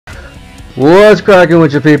What's cracking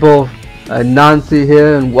with you people? Nancy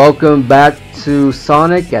here, and welcome back to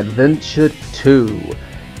Sonic Adventure 2.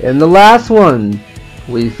 In the last one,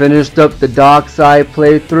 we finished up the Dark Side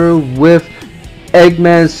playthrough with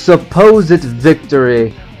Eggman's supposed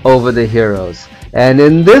victory over the heroes. And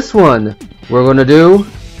in this one, we're gonna do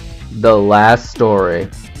the last story.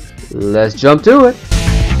 Let's jump to it.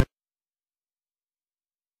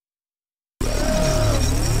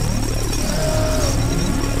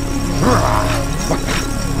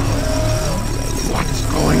 What's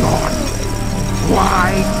going on?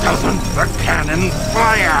 Why doesn't the cannon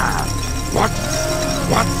fire? What's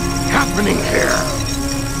happening here?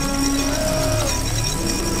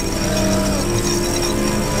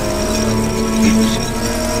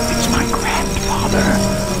 It's my grandfather,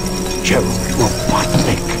 Gerald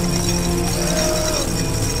Robotnik.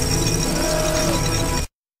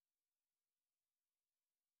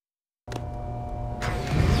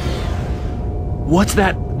 What's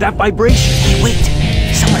that vibration? Hey, wait!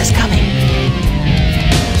 Someone is coming!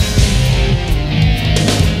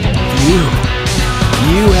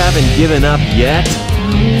 You haven't given up yet?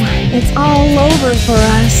 Oh, it's all over for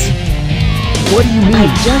us. What do you mean?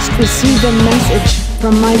 I just received a message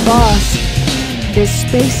from my boss. This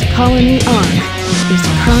space colony arc is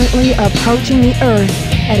currently approaching the Earth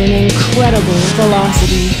at an incredible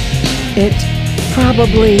velocity. It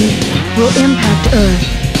probably will impact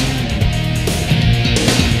Earth.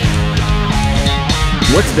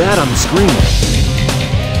 What's that on the screen?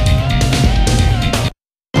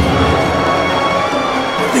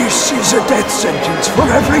 This is a death sentence for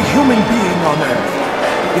every human being on Earth.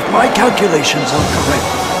 If my calculations are correct,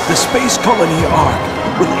 the space colony arc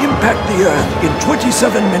will impact the Earth in 27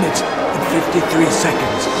 minutes and 53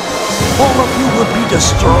 seconds. All of you will be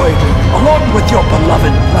destroyed, along with your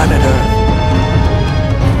beloved planet Earth.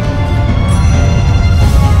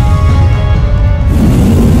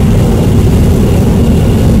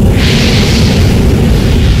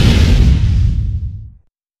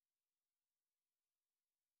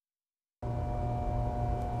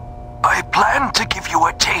 I plan to give you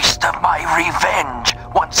a taste of my revenge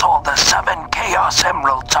once all the 7 Chaos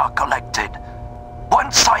Emeralds are collected.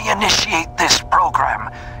 Once I initiate this program,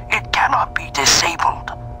 it cannot be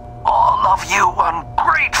disabled. All of you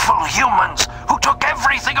ungrateful humans who took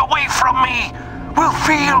everything away from me will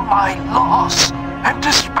feel my loss and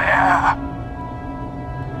despair.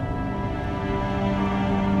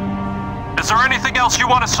 Is there anything else you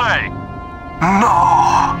want to say?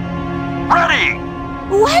 No. Ready!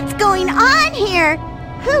 What's going on here?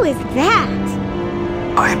 Who is that?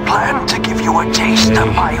 I plan to give you a taste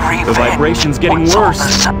of my revenge. The vibration's getting once all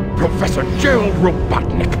worse. Professor Gerald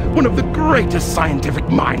Robotnik, one of the greatest scientific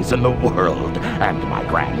minds in the world, and my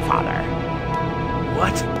grandfather.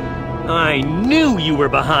 What? I knew you were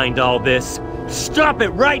behind all this. Stop it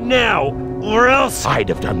right now, or else... I'd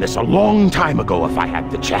have done this a long time ago if I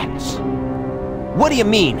had the chance. What do you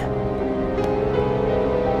mean?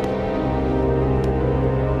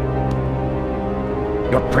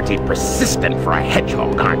 You're pretty persistent for a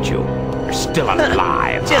hedgehog, aren't you? You're still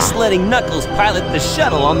alive. Just letting Knuckles pilot the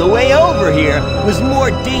shuttle on the way over here was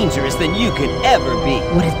more dangerous than you could ever be.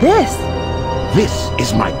 What is this? This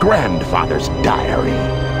is my grandfather's diary.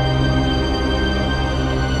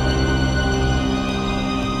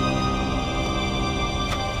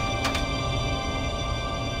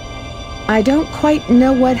 I don't quite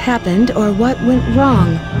know what happened or what went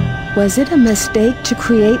wrong. Was it a mistake to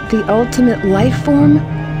create the ultimate life form?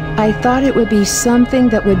 I thought it would be something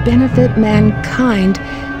that would benefit mankind,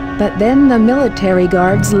 but then the military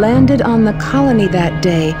guards landed on the colony that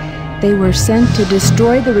day. They were sent to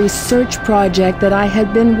destroy the research project that I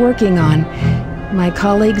had been working on. My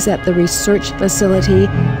colleagues at the research facility,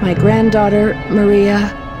 my granddaughter,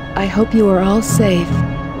 Maria, I hope you are all safe.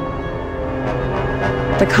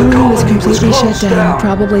 The colony was completely shut down,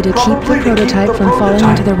 probably to keep the prototype from falling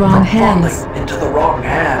into the wrong hands.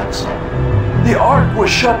 The Ark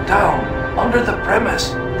was shut down under the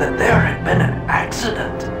premise that there had been an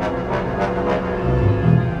accident.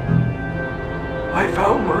 I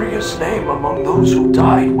found Maria's name among those who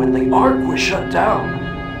died when the Ark was shut down.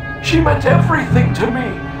 She meant everything to me,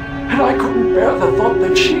 and I couldn't bear the thought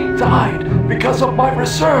that she died because of my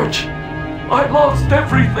research. I lost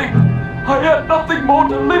everything. I had nothing more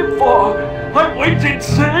to live for. I went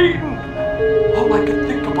insane. All I could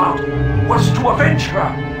think about was to avenge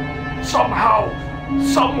her. Somehow,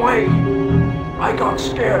 some way. I got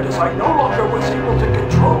scared as I no longer was able to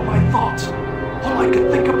control my thoughts. All I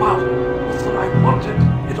could think about was that I wanted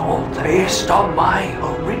it all to be. Based on my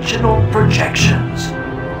original projections,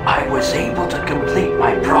 I was able to complete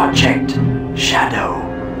my project,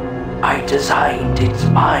 Shadow. I designed its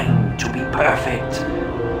mind to be perfect,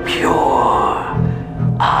 pure.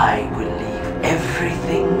 I will leave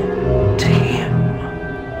everything to him.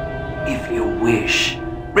 If you wish,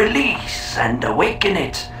 release and awaken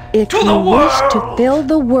it If to you the wish world. to fill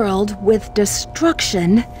the world with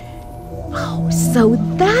destruction... Oh, so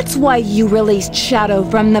that's why you released Shadow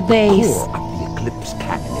from the base. Core of the Eclipse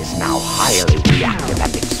cannon is now highly reactive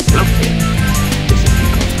and explosive. This is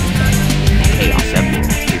because the Chaos Emerald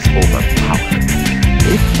is overpowered.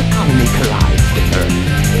 If the colony collides with Earth,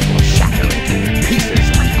 it will shatter into pieces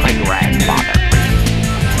like my grandfather.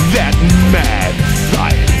 That mad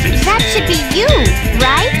scientist! That should be you,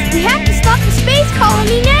 right? We have to stop the space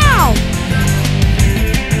colony now!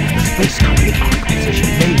 The space colony arc position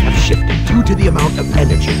may have shifted due to the amount of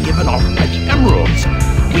energy given off by the emeralds.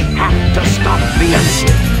 We have to stop the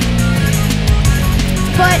energy.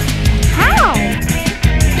 But how?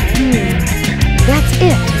 That's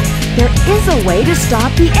it. There is a way to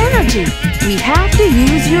stop the energy. We have to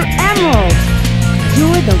use your emerald.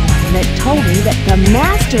 You're the one that told me that the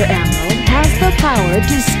Master Emerald has the power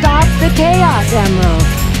to stop the Chaos Emerald.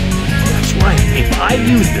 That's right. If I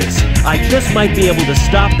use this, I just might be able to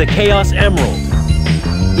stop the Chaos Emerald.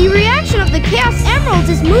 The reaction of the Chaos Emeralds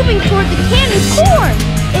is moving toward the cannon's core.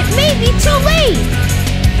 It may be too late.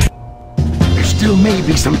 There still may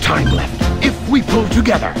be some time left. If we pull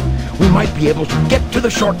together, we might be able to get to the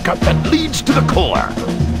shortcut that leads to the core.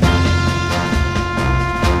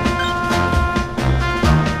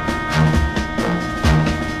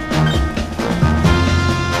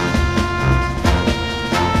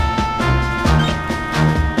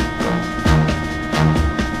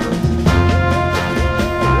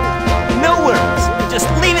 No worries. Just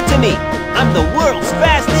leave it to me. I'm the world's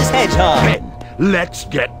fastest hedgehog. Then, let's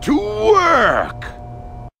get to work!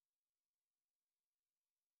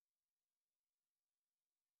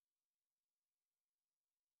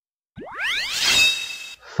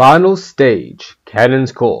 Final stage,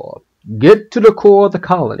 Cannon's core. Get to the core of the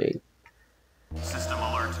colony. System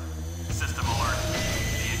alert. System alert.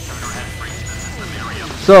 The intruder has breached the system area.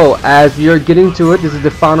 So, as you're getting to it, this is the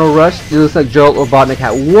final rush. It looks like Gerald Robotnik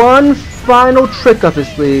had one final trick up his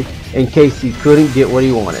sleeve in case he couldn't get what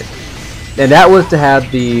he wanted. And that was to have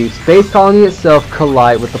the space colony itself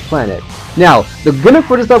collide with the planet. Now, the gimmick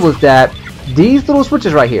for this level is that these little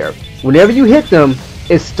switches right here, whenever you hit them,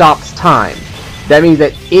 it stops time. That means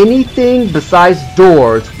that anything besides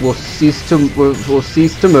doors will cease to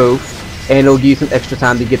move, and it'll give you some extra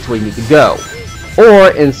time to get to where you need to go. Or,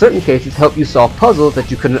 in certain cases, help you solve puzzles that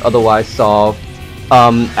you couldn't otherwise solve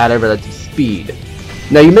at a relative speed.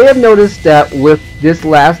 Now, you may have noticed that with this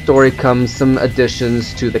last story comes some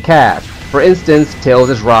additions to the cast. For instance, Tails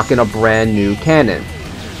is rocking a brand new cannon.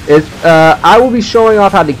 I will be showing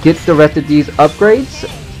off how to get the rest of these upgrades.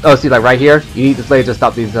 Oh, see, like right here, you need this laser to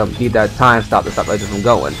stop these. Need that time stop to stop lasers from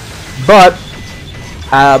going. But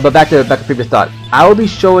back to previous thought. I will be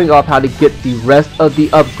showing off how to get the rest of the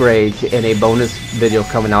upgrades in a bonus video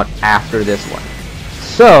coming out after this one.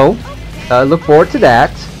 So, look forward to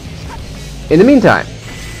that. In the meantime,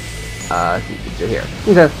 here.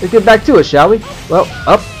 Okay, let's get back to it, shall we? Well,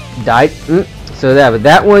 up, died. So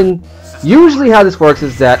that one. Usually how this works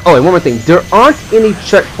is that, oh, and one more thing, there aren't any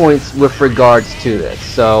checkpoints with regards to this,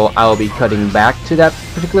 so I will be cutting back to that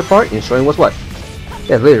particular part and showing what's what.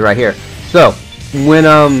 Yeah, it's literally right here. So, when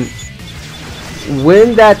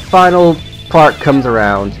that final part comes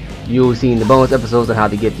around, you'll see in the bonus episodes on how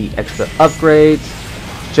to get the extra upgrades.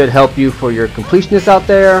 Should help you for your completionists out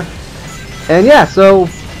there. And yeah, so,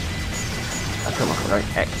 come on, right?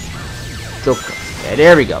 Hey. So, yeah,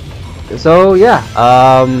 there we go. So yeah,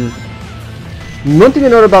 one thing to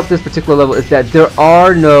note about this particular level is that there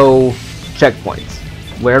are no checkpoints.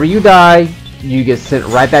 Wherever you die, you get sent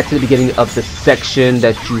right back to the beginning of the section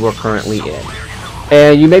that you are currently in.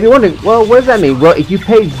 And you may be wondering, well, what does that mean? Well, if you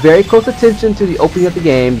pay very close attention to the opening of the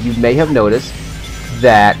game, you may have noticed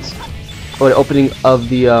that, or the opening of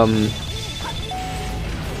the,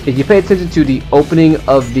 if you pay attention to the opening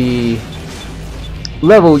of the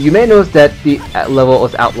level, you may notice that the level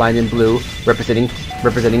is outlined in blue, representing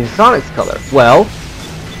Sonic's color. Well,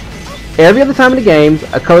 every other time in the game,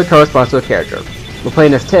 a color corresponds to a character. We're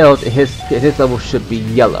playing as Tails, and his level should be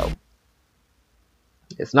yellow.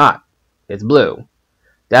 It's not. It's blue.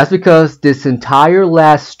 That's because this entire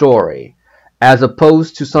last story, as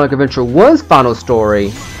opposed to Sonic Adventure 1's final story,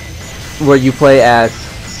 where you play as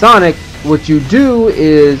Sonic, what you do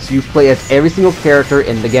is you play as every single character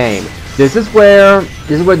in the game. This is where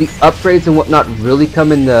the upgrades and whatnot really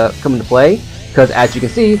come into play, because as you can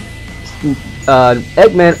see,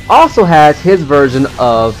 Eggman also has his version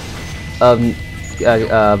of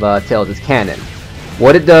Tails is canon.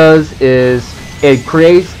 What it does is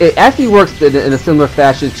it actually works in a similar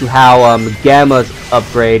fashion to how Gamma's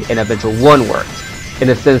upgrade in Adventure 1 worked, in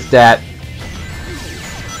the sense that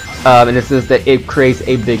it creates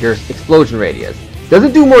a bigger explosion radius.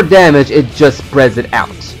 Doesn't do more damage, it just spreads it out.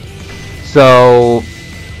 So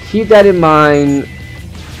keep that in mind.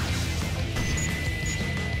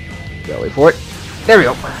 Gotta wait for it. There we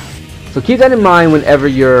go. So keep that in mind whenever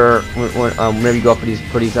whenever you go up for these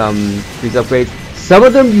upgrades. Some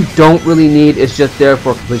of them you don't really need, it's just there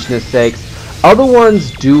for completionist sakes. Other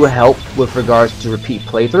ones do help with regards to repeat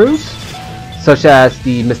playthroughs, such as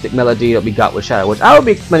the Mystic Melody that we got with Shadow, which I will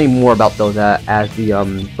be explaining more about those as the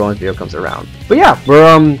bonus video comes around. But yeah,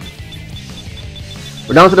 we're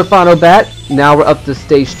down to the final bat. Now we're up to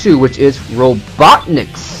stage 2, which is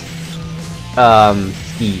Robotnik's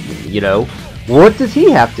scheme, you know. What does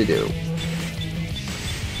he have to do?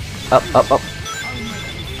 Up, up, up.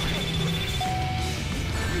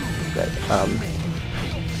 Okay,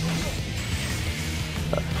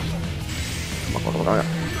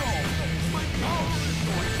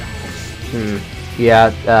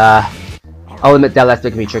 yeah, I'll admit that last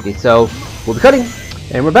bit can be tricky, so we'll be cutting,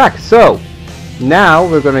 and we're back. So, now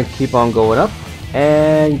we're gonna keep on going up,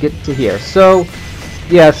 and get to here. So,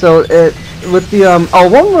 yeah, so with the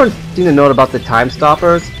one more thing to note about the time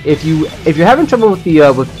stoppers, if you're having trouble with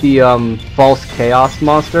the false chaos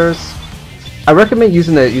monsters, I recommend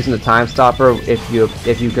using the time stopper if you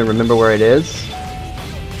can remember where it is.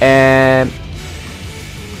 And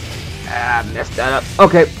I messed that up.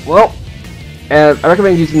 Okay, well, I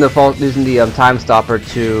recommend using the time stopper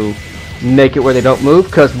to make it where they don't move,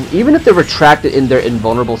 because even if they're retracted in their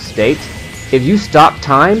invulnerable state, if you stop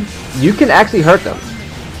time, you can actually hurt them.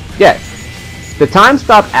 Yeah, the time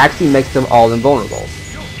stop actually makes them all invulnerable.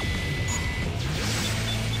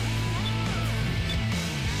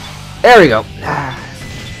 There we go.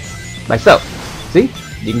 Like so. See?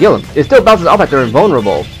 You can kill them. It still bounces off like they're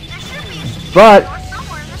invulnerable. But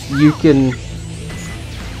you can...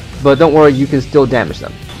 But don't worry, you can still damage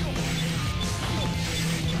them.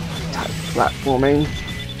 Platforming.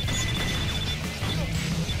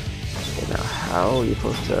 Okay, now how are you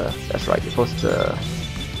supposed to... That's right, you're supposed to...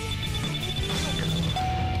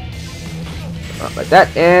 Like that,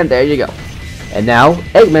 and there you go. And now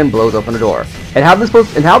Eggman blows open the door. And how this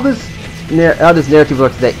narrative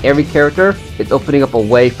works is that every character is opening up a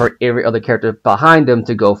way for every other character behind them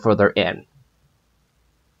to go further in.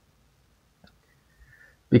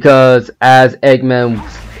 Because as Eggman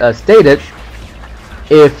stated,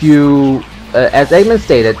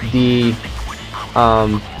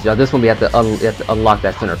 this one we have to unlock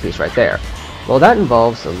that centerpiece right there. Well, that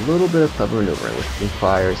involves a little bit of clever maneuvering, which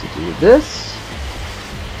requires you to do this.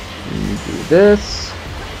 You do this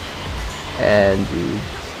and do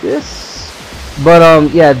this, but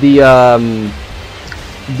yeah, the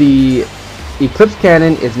Eclipse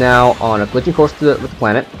Cannon is now on a glitching course with the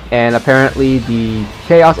planet, and apparently the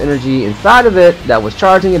chaos energy inside of it that was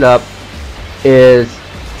charging it up is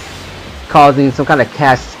causing some kind of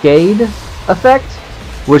cascade effect,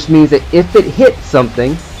 which means that if it hits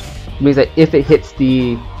something, it means that if it hits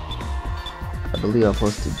the, I believe I'm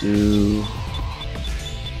supposed to do.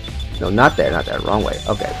 No, not there, wrong way.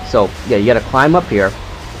 Okay, so yeah, you gotta climb up here.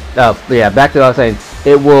 Yeah, back to what I was saying.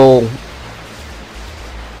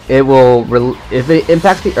 If it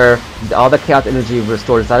impacts the Earth, all the chaos energy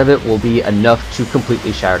restored inside of it will be enough to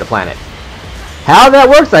completely shatter the planet. How that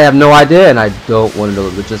works, I have no idea, and I don't want to know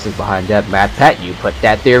the logistics behind that. Mad Pat, you put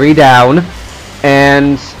that theory down.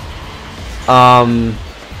 And let's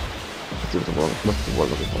see what's the world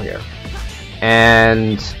looking for here.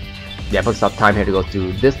 And yeah, put stop time here to go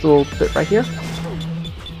through this little bit right here.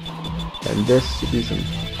 And this should be some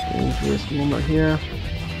dangerous room right here.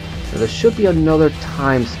 Now, there should be another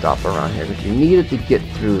time stop around here because you need it to get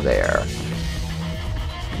through there.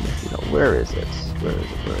 You know, where is it? Where is it?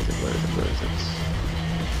 Where is it? Where is it? Where is it?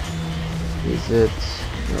 Is it?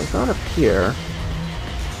 No, it's not up here.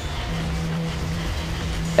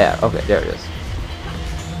 Yeah, okay, there it is.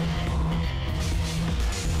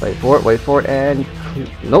 Wait for it, and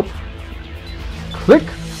nope. Click.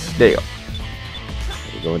 There you go.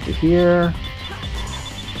 You go into here.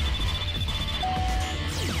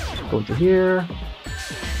 Go into here.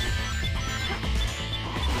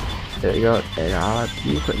 There you go. And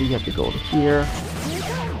you have to go over here.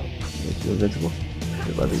 Make you invincible.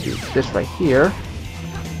 Let me do this right here.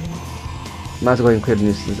 Might as well go ahead and clear the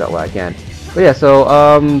nuisances that way I can. But yeah, so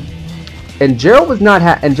and Gerald was not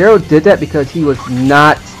and Gerald did that because he was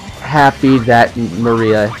not happy that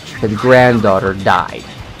Maria, his granddaughter, died.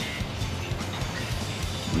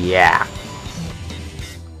 Yeah.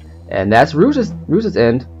 And that's Rouge's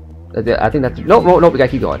end. I think that's no, we gotta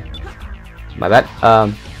keep going. My bad.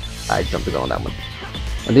 I jumped the gun on that one.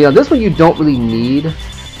 And then on this one, you don't really need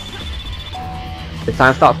the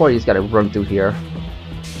time stop for. You just gotta run through here.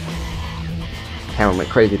 Camera went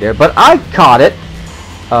crazy there, but I caught it.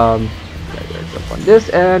 Gotta jump on this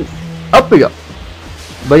and up we go.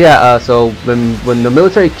 But yeah, so when the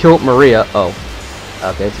military killed Maria, oh,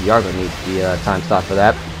 okay, so you are gonna need the time stop for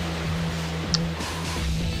that.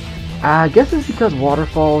 I guess it's because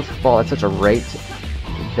waterfalls fall at such a rate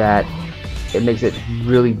that it makes it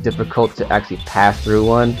really difficult to actually pass through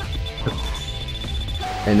one.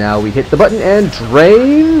 And now we hit the button and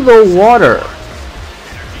drain the water.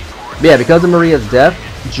 But yeah, because of Maria's death,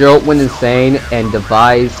 Gerald went insane and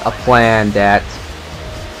devised a plan that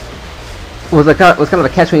was kind of a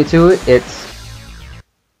catch-22. It's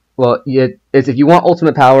if you want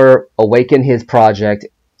ultimate power, awaken his project,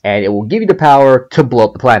 and it will give you the power to blow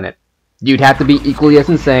up the planet. You'd have to be equally as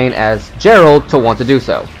insane as Gerald to want to do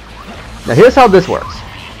so. Now here's how this works.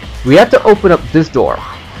 We have to open up this door.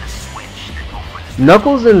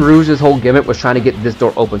 Knuckles and Rouge's whole gimmick was trying to get this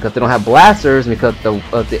door open because they don't have blasters, because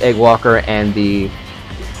the Egg Walker and the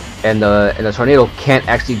tornado can't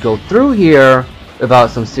actually go through here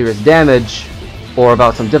without some serious damage or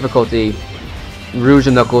about some difficulty. Rouge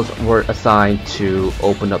and Knuckles were assigned to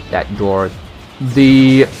open up that door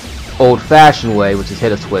the old-fashioned way, which is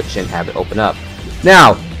hit a switch and have it open up.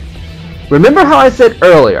 Now, remember how I said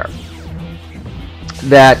earlier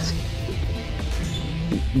that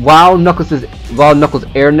while Knuckles'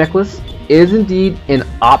 air necklace is indeed an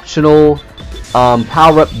optional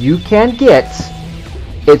power-up you can get,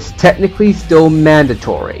 it's technically still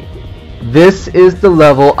mandatory. This is the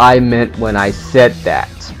level I meant when I said that.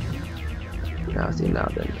 Now see, now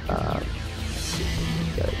then,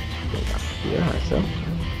 so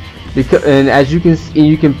because, and as you can see,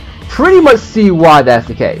 you can pretty much see why that's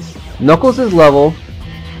the case. Knuckles' level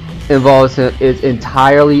is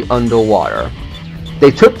entirely underwater.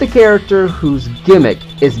 They took the character whose gimmick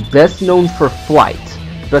is best known for flight,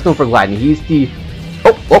 best known for gliding. He's the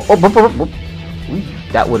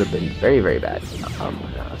that would have been very, very bad.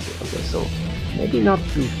 Okay, so maybe not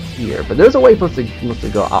through here, but there's a way supposed to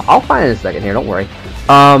go. I'll find it in a second here. Don't worry.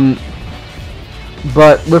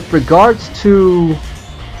 But with regards to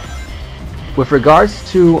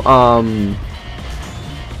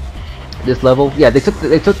this level, yeah, they took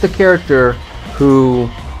the character who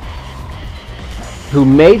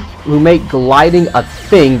made gliding a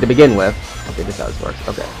thing to begin with. Okay, this is how this works.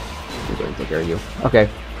 Okay, I'm going to take care of you. Okay,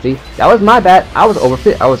 see, that was my bad. I was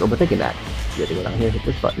overthinking that. You have to go down here, hit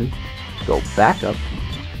this button, go back up,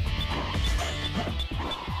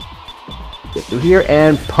 get through here,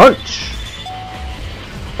 and punch.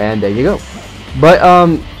 And there you go. But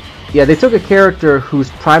yeah, they took a character whose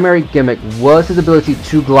primary gimmick was his ability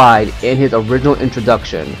to glide in his original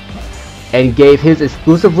introduction, and gave his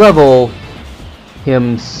exclusive level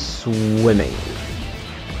him swimming.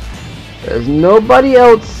 Does nobody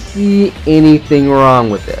else see anything wrong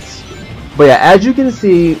with this? But yeah, as you can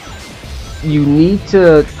see, you need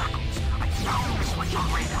to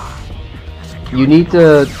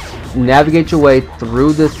navigate your way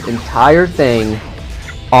through this entire thing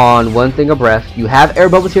on one thing a breath. You have air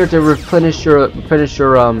bubbles here to replenish yourself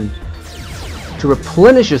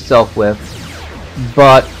with,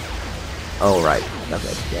 but oh right,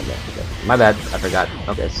 okay, damn it, okay. My bad, I forgot.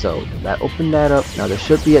 Okay, so that opened that up. Now there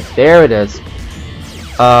should be it. There it is.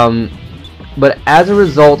 But as a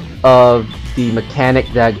result of the mechanic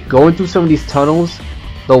that going through some of these tunnels,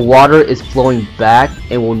 the water is flowing back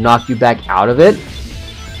and will knock you back out of it.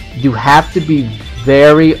 You have to be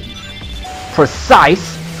very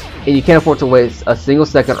precise, and you can't afford to waste a single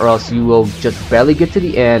second, or else you will just barely get to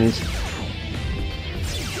the end,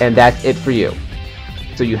 and that's it for you.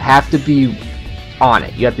 So you have to be on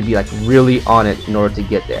it. You have to be like really on it in order to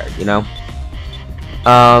get there, you know?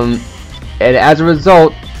 And as a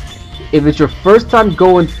result, if it's your first time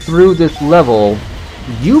going through this level,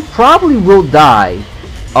 you probably will die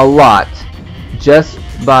a lot just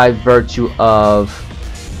by virtue of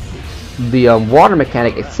the water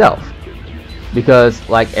mechanic itself. Because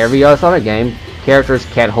like every other Sonic game, characters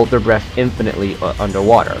can't hold their breath infinitely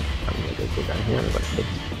underwater. I'm gonna go down here. I'm gonna take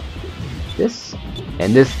this,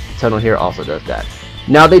 and this tunnel here also does that.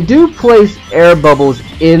 Now they do place air bubbles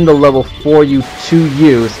in the level for you to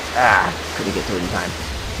use. Couldn't get to it in time.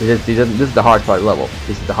 This is the hard part level.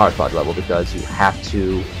 This is the hard part level because you have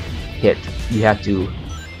to hit. You have to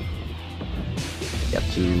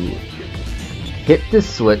hit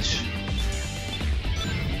this switch.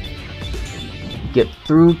 Get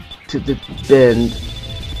through to the bend,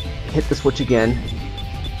 hit the switch again.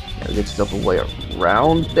 Get yourself a way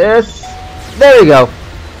around this. There you go.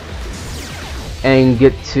 And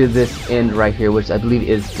get to this end right here, which I believe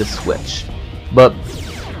is the switch. But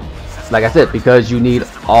like I said, because you need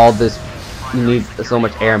all this, you need so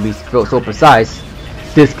much air and be so precise,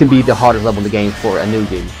 this can be the hardest level in the game for a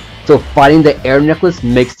newbie. So finding the air necklace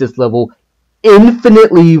makes this level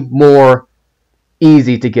infinitely more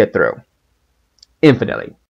easy to get through. Infinitely.